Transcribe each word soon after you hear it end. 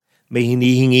May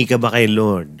hinihingi ka ba kay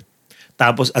Lord?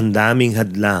 Tapos ang daming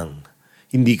hadlang,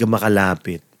 hindi ka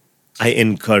makalapit. I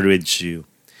encourage you.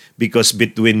 Because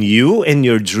between you and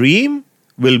your dream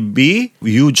will be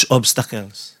huge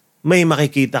obstacles. May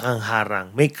makikita kang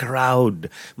harang, may crowd,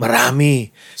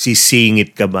 marami.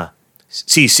 Sisingit ka ba?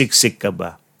 Sisiksik ka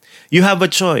ba? You have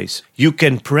a choice. You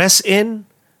can press in,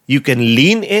 you can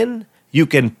lean in, you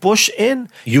can push in,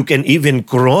 you can even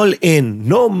crawl in,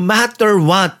 no matter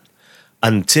what,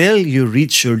 until you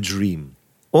reach your dream.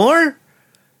 Or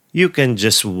you can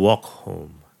just walk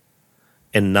home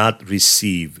and not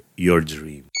receive your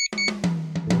dream.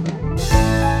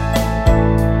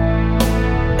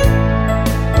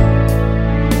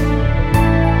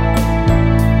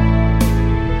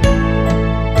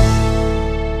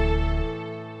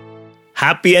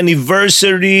 Happy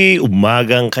anniversary!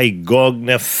 Umagang kay Gog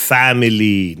na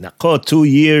family. Nako, 2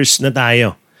 years na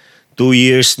tayo. 2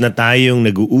 years na tayong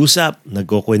nag-uusap,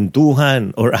 nagkukwentuhan,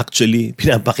 or actually,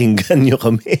 pinapakinggan nyo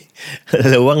kami.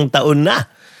 2 taon na.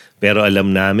 Pero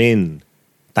alam namin,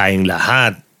 tayong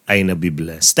lahat ay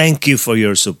nabibless. Thank you for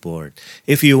your support.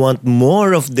 If you want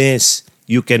more of this,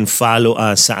 you can follow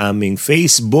us sa aming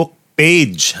Facebook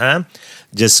page.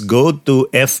 Just go to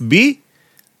FB,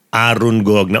 Aaron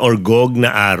Gogna or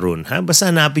Gogna Aaron. Basta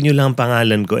hanapin nyo lang ang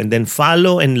pangalan ko and then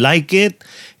follow and like it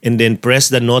and then press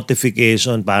the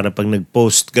notification para pag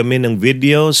nag-post kami ng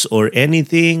videos or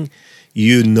anything,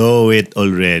 you know it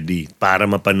already para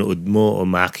mapanood mo o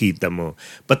makita mo.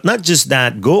 But not just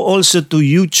that, go also to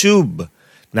YouTube.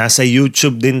 Nasa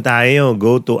YouTube din tayo.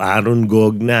 Go to Aaron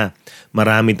Gogna.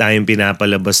 Marami tayong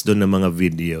pinapalabas doon ng mga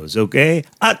videos, okay?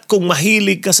 At kung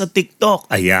mahilig ka sa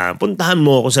TikTok, ayan, puntahan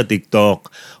mo ako sa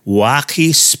TikTok.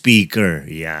 Wacky Speaker.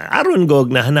 Yan. Aaron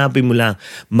Gogna, hanapin mo lang.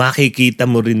 Makikita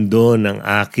mo rin doon ang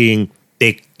aking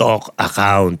TikTok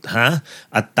account, ha?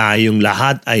 At tayong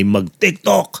lahat ay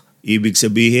mag-TikTok. Ibig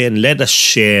sabihin, let us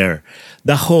share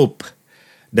the hope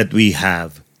that we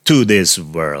have to this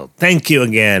world. Thank you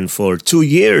again for 2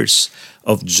 years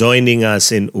of joining us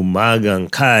in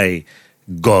Umagang kay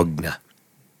Gogna.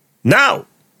 Now,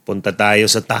 punta tayo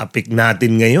sa topic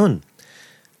natin ngayon.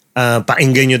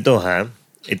 Pakinggan nyo to, ha?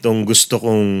 Itong gusto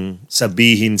kong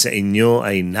sabihin sa inyo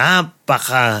ay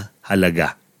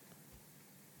napakahalaga.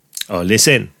 Oh,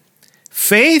 listen.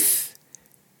 Faith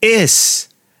is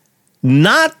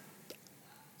not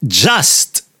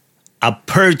just a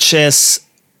purchase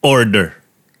order.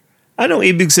 Anong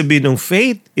ibig sabihin ng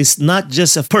faith is not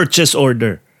just a purchase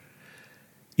order?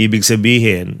 Ibig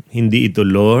sabihin, hindi ito,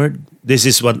 Lord, this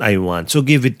is what I want, so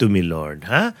give it to me, Lord.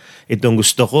 Itong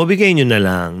gusto ko, bigay nyo na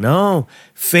lang. No,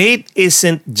 faith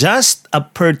isn't just a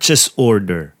purchase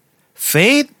order.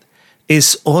 Faith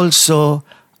is also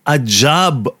a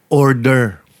job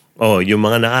order. Oh, yung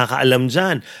mga nakakaalam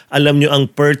dyan, alam nyo ang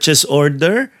purchase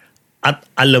order at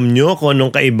alam nyo kung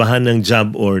anong kaibahan ng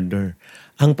job order.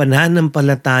 Ang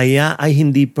pananampalataya ay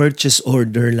hindi purchase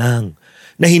order lang,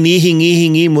 na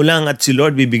hinihingi-hingi mo lang at si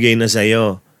Lord bibigay na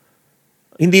sa'yo.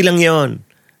 Hindi lang yon.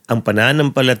 Ang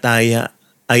pananampalataya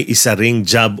ay isa ring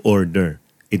job order.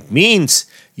 It means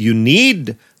you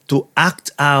need to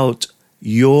act out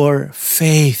your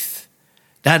faith.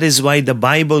 That is why the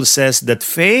Bible says that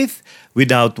faith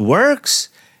without works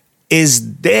is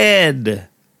dead.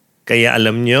 Kaya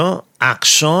alam nyo,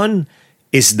 action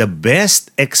is the best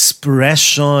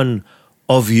expression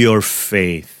of your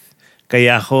faith.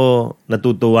 Kaya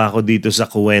natutuwa ako dito sa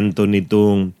kwento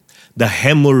nitong the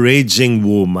hemorrhaging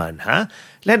woman.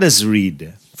 Let us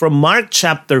read from Mark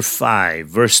chapter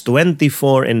 5, verse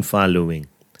 24 and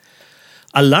following.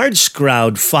 A large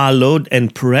crowd followed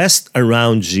and pressed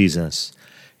around Jesus.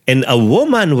 And a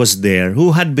woman was there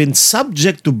who had been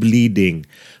subject to bleeding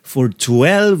for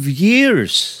 12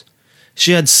 years.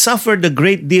 She had suffered a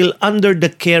great deal under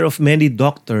the care of many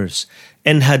doctors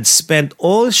and had spent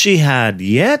all she had,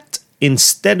 yet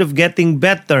instead of getting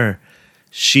better,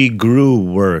 she grew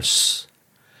worse.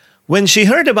 When she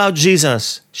heard about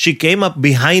Jesus, she came up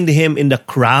behind him in the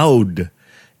crowd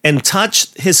and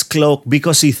touched his cloak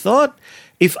because he thought,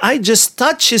 if I just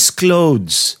touch his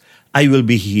clothes, I will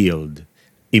be healed.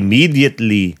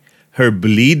 Immediately, her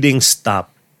bleeding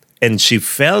stopped and she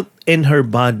felt in her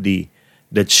body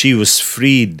that she was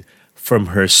freed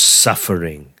from her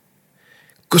suffering.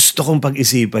 Gusto kong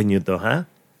pag-isipan nyo to, ha?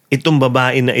 Itong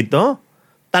babae na ito,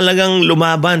 talagang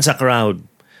lumaban sa crowd.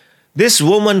 This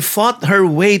woman fought her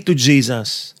way to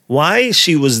Jesus. Why?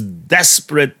 She was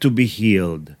desperate to be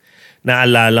healed.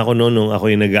 Naalala ko nung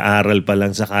ako'y nag-aaral pa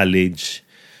lang sa college.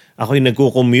 Ako'y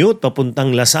nagko-commute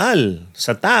papuntang Lasal,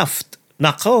 sa Taft.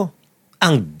 Nako,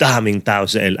 ang daming tao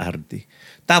sa LRT.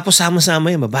 Tapos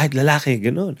sama-sama yung babae at lalaki,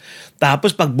 gano'n.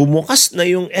 Tapos pag bumukas na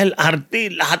yung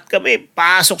LRT, lahat kami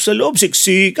pasok sa loob,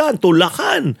 siksikan,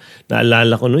 tulakan.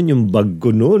 Naalala ko noon, yung bag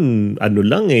ko noon,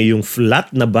 yung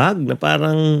flat na bag na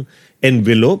parang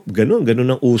envelope, gano'n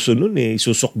ang uso noon eh.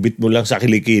 Isusukbit mo lang sa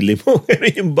kilikili mo. Pero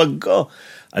yung bag ko,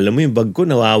 alam mo yung bag ko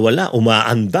nawawala,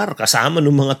 umaandar kasama ng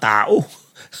mga tao.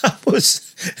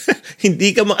 Tapos,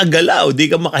 hindi ka makagalaw,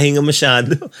 hindi ka makahinga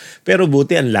masyado. Pero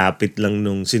buti, ang lapit lang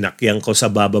nung sinakyan ko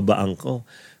sa bababaan ko.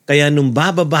 Kaya nung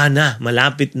bababa na,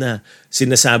 malapit na,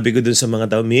 sinasabi ko dun sa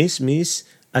mga tao, Miss,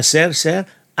 sir,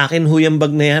 akin ho yung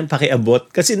bag na yan, pakiabot.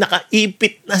 Kasi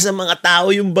nakaipit na sa mga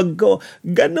tao yung bag ko.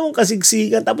 Ganun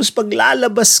kasiksikan. Tapos pag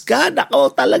lalabas ka, nako,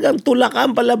 talagang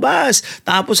tulakan palabas.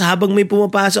 Tapos habang may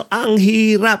pumapasok, ang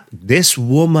hirap. This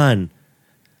woman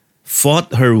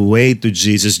fought her way to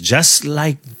Jesus just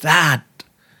like that.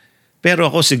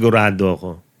 Pero ako sigurado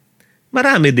ako,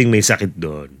 marami ding may sakit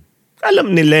doon.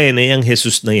 Alam nila na yung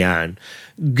Jesus na yan,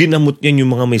 ginamot niya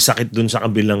yung mga may sakit doon sa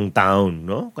kabilang town.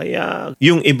 No? Kaya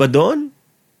yung iba doon,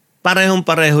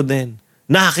 parehong-pareho din.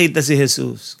 Nakakita si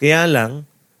Jesus. Kaya lang,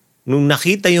 nung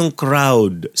nakita yung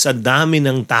crowd sa dami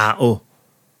ng tao,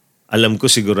 alam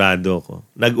ko sigurado ako,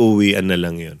 nag-uwian na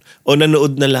lang yun. O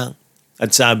nanood na lang.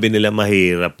 At sabi nila,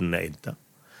 mahirap na ito.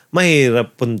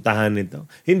 Mahirap puntahan ito.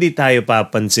 Hindi tayo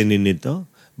papansinin ito.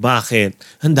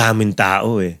 Bakit? Ang daming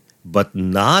tao eh. But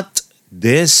not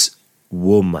this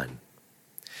woman.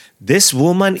 This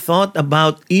woman thought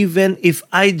about, even if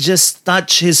I just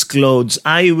touch his clothes,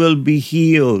 I will be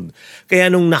healed. Kaya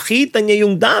nung nakita niya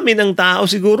yung dami ng tao,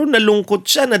 siguro nalungkot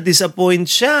siya, na-disappoint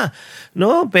siya.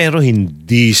 No? Pero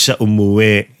hindi siya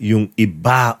umuwi. Yung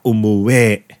iba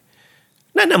umuwi.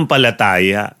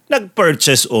 Nanampalataya,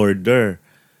 nag-purchase order.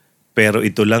 Pero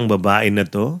ito lang babae na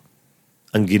to,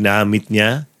 ang ginamit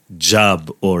niya,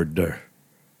 job order.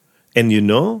 And you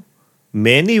know,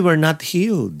 many were not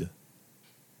healed.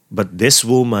 But this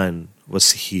woman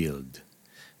was healed.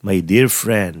 My dear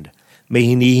friend, may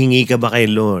hinihingi ka ba kay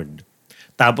Lord?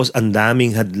 Tapos ang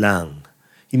daming hadlang,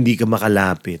 hindi ka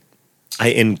makalapit.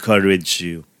 I encourage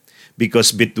you.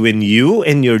 Because between you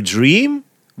and your dream,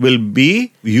 will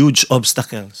be huge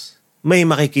obstacles. May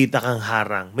makikita kang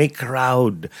harang, may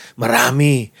crowd,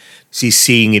 marami.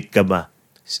 Sisingit ka ba?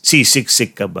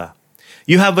 Sisiksik ka ba?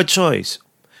 You have a choice.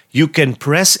 You can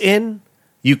press in,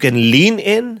 you can lean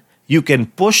in, you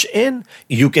can push in,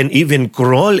 you can even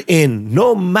crawl in,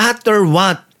 no matter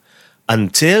what,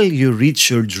 until you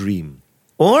reach your dream.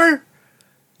 Or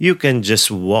you can just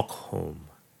walk home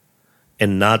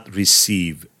and not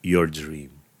receive your dream.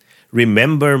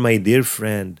 Remember, my dear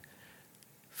friend,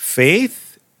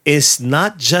 faith is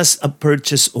not just a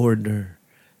purchase order.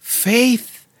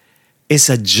 Faith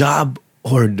is a job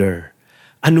order.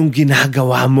 Anong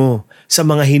ginagawa mo sa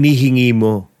mga hinihingi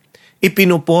mo?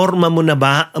 Ipinoporma mo na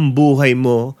ba ang buhay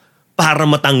mo para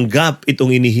matanggap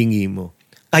itong hinihingi mo?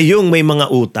 Kayong may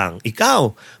mga utang.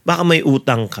 Ikaw, baka may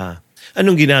utang ka.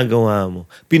 Anong ginagawa mo?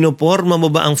 Pinoporma mo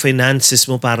ba ang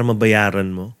finances mo para mabayaran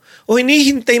mo? O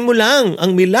hinihintay mo lang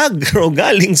ang milagro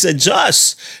galing sa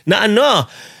Diyos na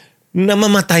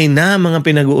namamatay na mga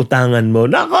pinag-uutangan mo.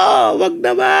 Nako, wag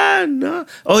naman. No?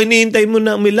 O hinihintay mo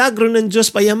na ang milagro ng Diyos,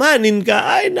 payamanin ka.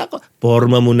 Ay, nako.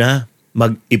 Porma mo na.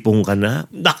 Mag-ipong ka na.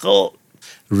 Nako.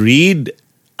 Read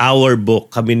our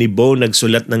book. Kami ni Bo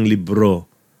nagsulat ng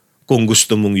libro. Kung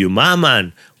gusto mong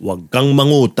yumaman, wag kang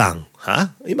mangutang.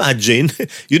 Ha? Imagine,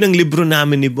 yun ang libro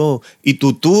namin ni Bo.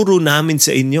 Ituturo namin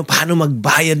sa inyo paano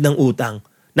magbayad ng utang.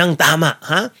 Nang tama,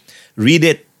 ha? Read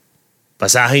it.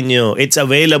 Pasahin nyo. It's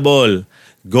available.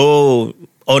 Go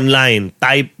online,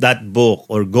 type that book,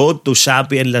 or go to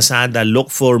Shopee and Lazada,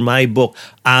 look for my book,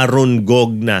 Aaron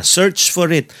Gogna. Search for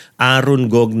it,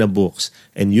 Aaron Gogna Books,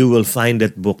 and you will find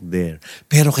that book there.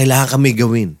 Pero kailangan kami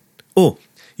gawin.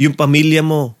 Yung pamilya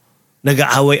mo,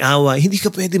 nag-aaway-away, hindi ka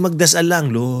pwede magdasal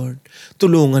lang, Lord,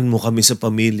 tulungan mo kami sa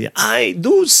pamilya.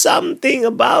 Do something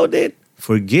about it.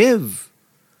 Forgive.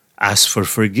 Ask for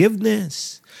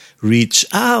forgiveness. Reach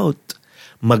out.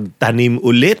 Magtanim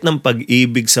ulit ng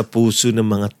pag-ibig sa puso ng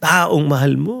mga taong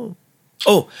mahal mo.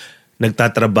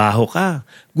 Nagtatrabaho ka.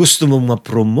 Gusto mong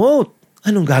ma-promote.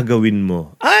 Anong gagawin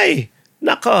mo?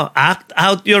 Nako, act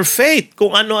out your faith.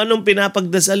 Kung ano-anong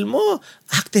pinapagdasal mo,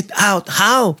 act it out.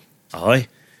 How?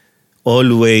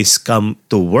 Always come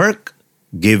to work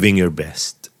giving your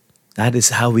best. That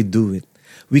is how we do it.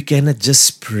 We cannot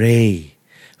just pray.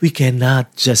 We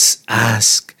cannot just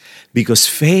ask. Because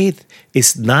faith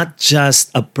is not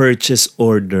just a purchase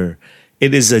order.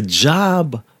 It is a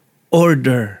job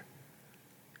order.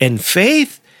 And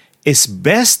faith is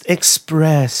best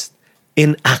expressed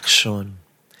in action.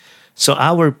 So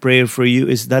our prayer for you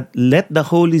is that let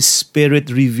the Holy Spirit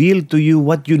reveal to you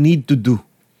what you need to do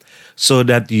so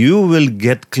that you will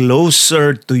get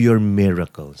closer to your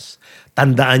miracles.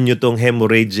 Tandaan nyo tong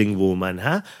hemorrhaging woman,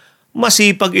 ha?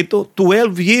 Masipag ito.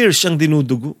 12 years siyang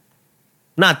dinudugo.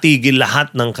 Natigil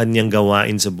lahat ng kanyang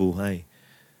gawain sa buhay.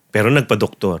 Pero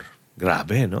nagpa-doktor.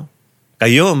 Grabe, no?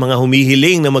 Kayo, mga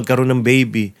humihiling na magkaroon ng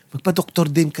baby, magpa-doktor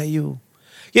din kayo.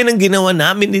 Yan ang ginawa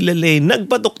namin ni Lalaine.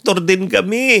 Nagpa-doktor din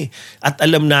kami. At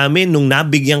alam namin, nung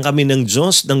nabigyan kami ng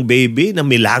Diyos ng baby, na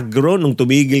milagro, nung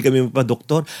tumigil kami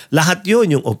magpa-doktor, lahat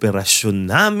yon, yung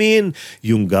operasyon namin,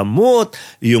 yung gamot,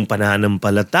 yung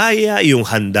pananampalataya, yung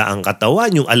handa ang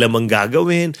katawan, yung alam ang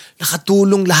gagawin,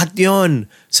 nakatulong lahat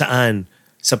yon. Saan?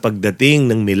 Sa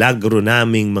pagdating ng milagro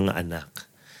naming mga anak.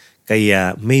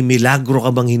 Kaya may milagro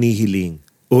ka bang hinihiling?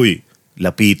 Uy,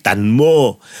 lapitan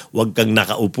mo. Huwag kang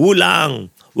nakaupo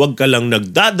lang. Huwag ka lang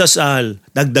nagdadasal.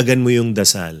 Dagdagan mo yung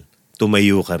dasal.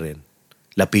 Tumayo ka rin.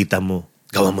 Lapitan mo.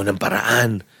 Gawa mo ng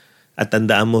paraan. At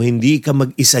tandaan mo, hindi ka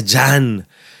mag-isa dyan.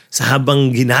 Sa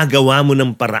habang ginagawa mo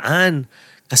ng paraan,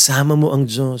 kasama mo ang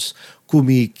Diyos.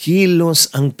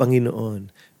 Kumikilos ang Panginoon.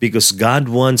 Because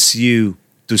God wants you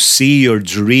to see your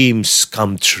dreams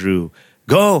come true.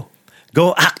 Go!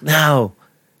 Go act now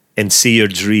and see your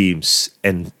dreams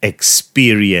and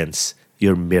experience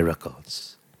your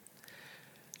miracles.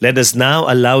 Let us now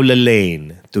allow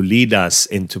Lalaine to lead us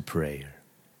into prayer.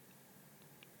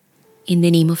 In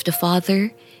the name of the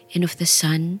Father, and of the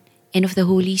Son, and of the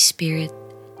Holy Spirit.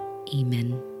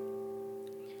 Amen.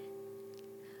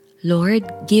 Lord,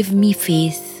 give me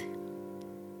faith.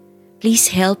 Please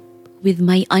help with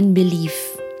my unbelief.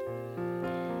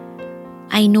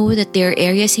 I know that there are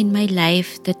areas in my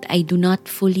life that I do not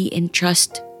fully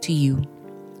entrust to you.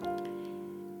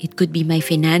 It could be my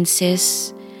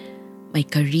finances, my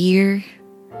career,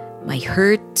 my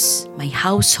hurts, my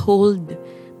household,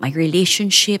 my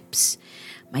relationships,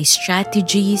 my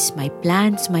strategies, my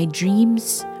plans, my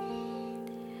dreams.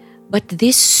 But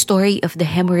this story of the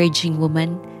hemorrhaging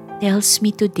woman tells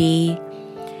me today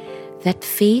that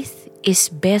faith is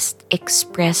best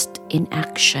expressed in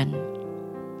action.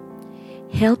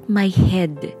 Help my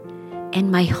head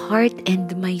and my heart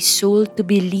and my soul to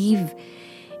believe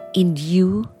in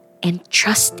you and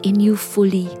trust in you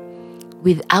fully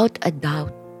without a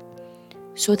doubt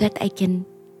so that I can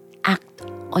act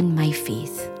on my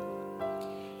faith.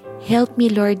 Help me,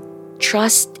 Lord,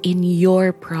 trust in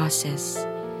your process.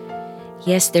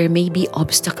 Yes, there may be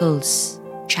obstacles,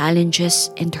 challenges,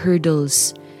 and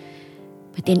hurdles.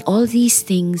 But in all these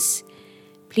things,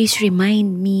 please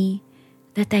remind me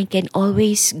that I can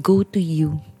always go to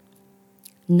you.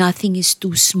 Nothing is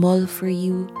too small for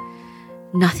you.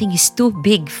 Nothing is too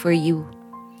big for you.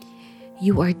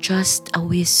 You are just a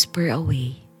whisper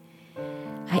away.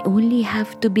 I only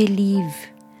have to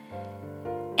believe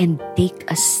and take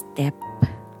a step.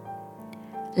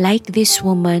 Like this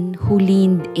woman who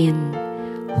leaned in,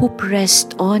 who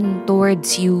pressed on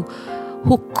towards you,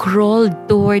 who crawled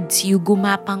towards you,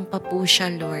 gumapang pa po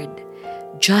siya, Lord,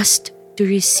 just to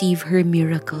receive her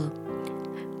miracle.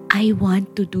 I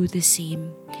want to do the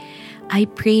same. I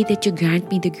pray that you grant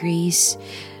me the grace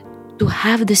to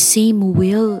have the same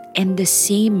will and the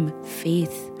same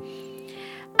faith.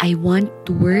 I want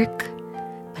to work,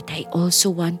 but I also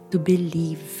want to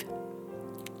believe.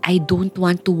 I don't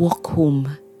want to walk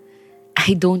home.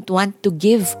 I don't want to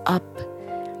give up.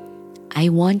 I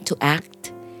want to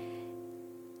act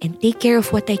and take care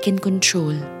of what I can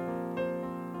control.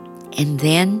 And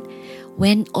then,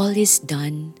 when all is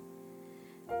done,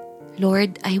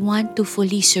 Lord, I want to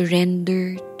fully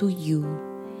surrender to you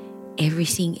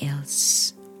everything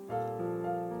else.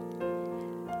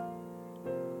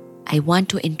 I want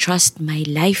to entrust my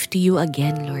life to you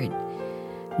again, Lord,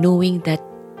 knowing that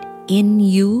in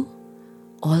you,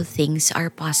 all things are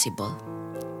possible.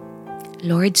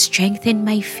 Lord, strengthen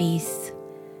my faith,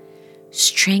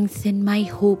 strengthen my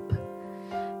hope,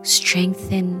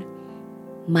 strengthen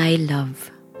my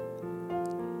love.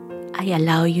 I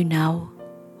allow you now,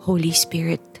 Holy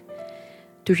Spirit,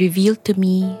 to reveal to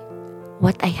me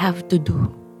what I have to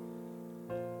do,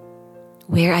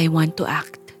 where I want to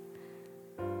act,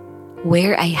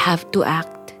 where I have to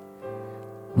act,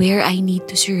 where I need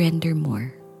to surrender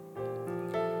more.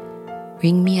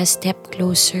 Bring me a step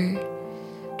closer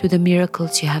to the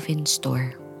miracles you have in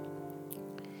store.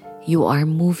 You are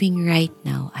moving right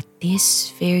now at this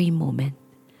very moment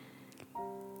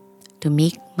to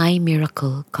make my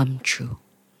miracle come true.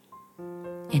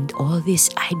 And all this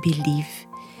I believe,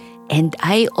 and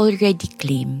I already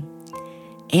claim,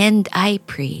 and I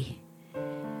pray.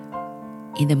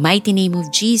 In the mighty name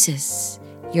of Jesus,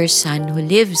 your Son who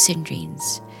lives and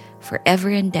reigns forever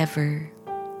and ever.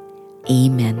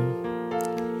 Amen.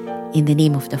 In the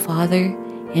name of the Father,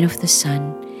 and of the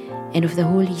Son, and of the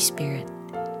Holy Spirit.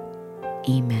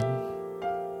 Amen.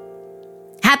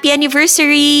 Happy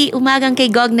anniversary, Umagang kay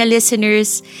Gog na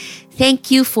listeners. Thank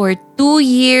you for 2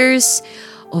 years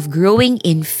of growing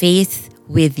in faith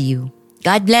with you.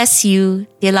 God bless you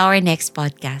till our next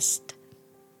podcast.